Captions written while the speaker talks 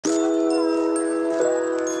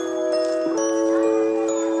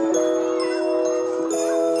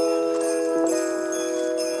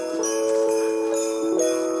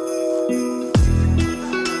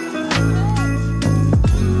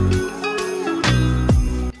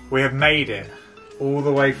We have made it all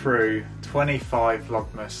the way through 25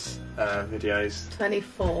 Vlogmas videos.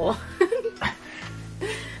 24.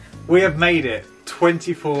 We have made it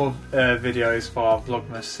 24 videos for our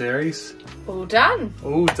Vlogmas series. All done.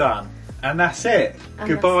 All done. And that's it. And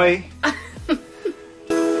Goodbye.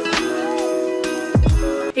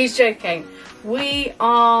 He's joking. We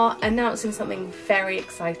are announcing something very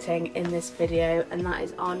exciting in this video, and that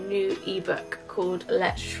is our new ebook called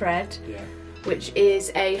Let's Shred. Yeah. Which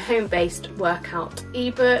is a home-based workout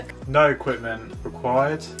ebook. No equipment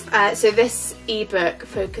required. So this ebook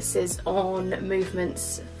focuses on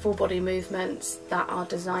movements, full body movements that are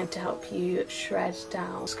designed to help you shred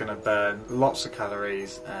down. It's going to burn lots of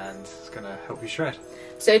calories and it's going to help you shred.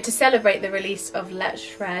 So to celebrate the release of Let's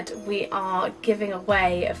Shred, we are giving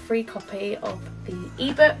away a free copy of the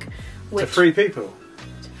ebook. To 3 people.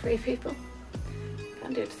 To 3 people.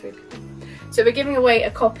 Can't do it to 3 people. So we're giving away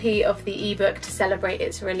a copy of the ebook to celebrate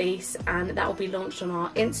its release, and that will be launched on our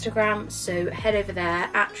Instagram. So head over there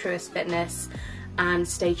at Truest Fitness and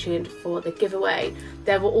stay tuned for the giveaway.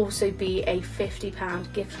 There will also be a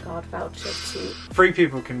 £50 gift card voucher to... 3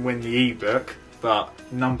 people can win the ebook, but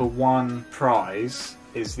number 1 prize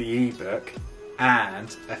is the ebook and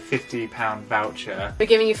a £50 voucher. We're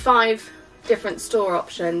giving you 5 different store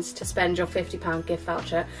options to spend your £50 gift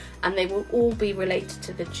voucher, and they will all be related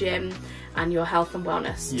to the gym and your health and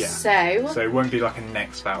wellness. Yeah. So it won't be like a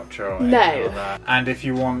next voucher or no. anything like that. And if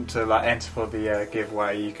you want to like enter for the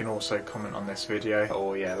giveaway, you can also comment on this video,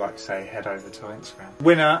 or yeah, like I say, head over to our Instagram.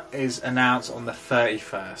 Winner is announced on the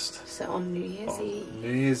 31st. So on New Year's Eve.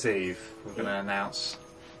 New Year's Eve, we're going to announce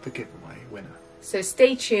the giveaway winner. So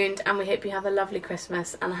stay tuned, and we hope you have a lovely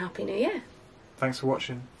Christmas and a happy New Year. Thanks for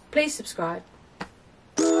watching. Please subscribe.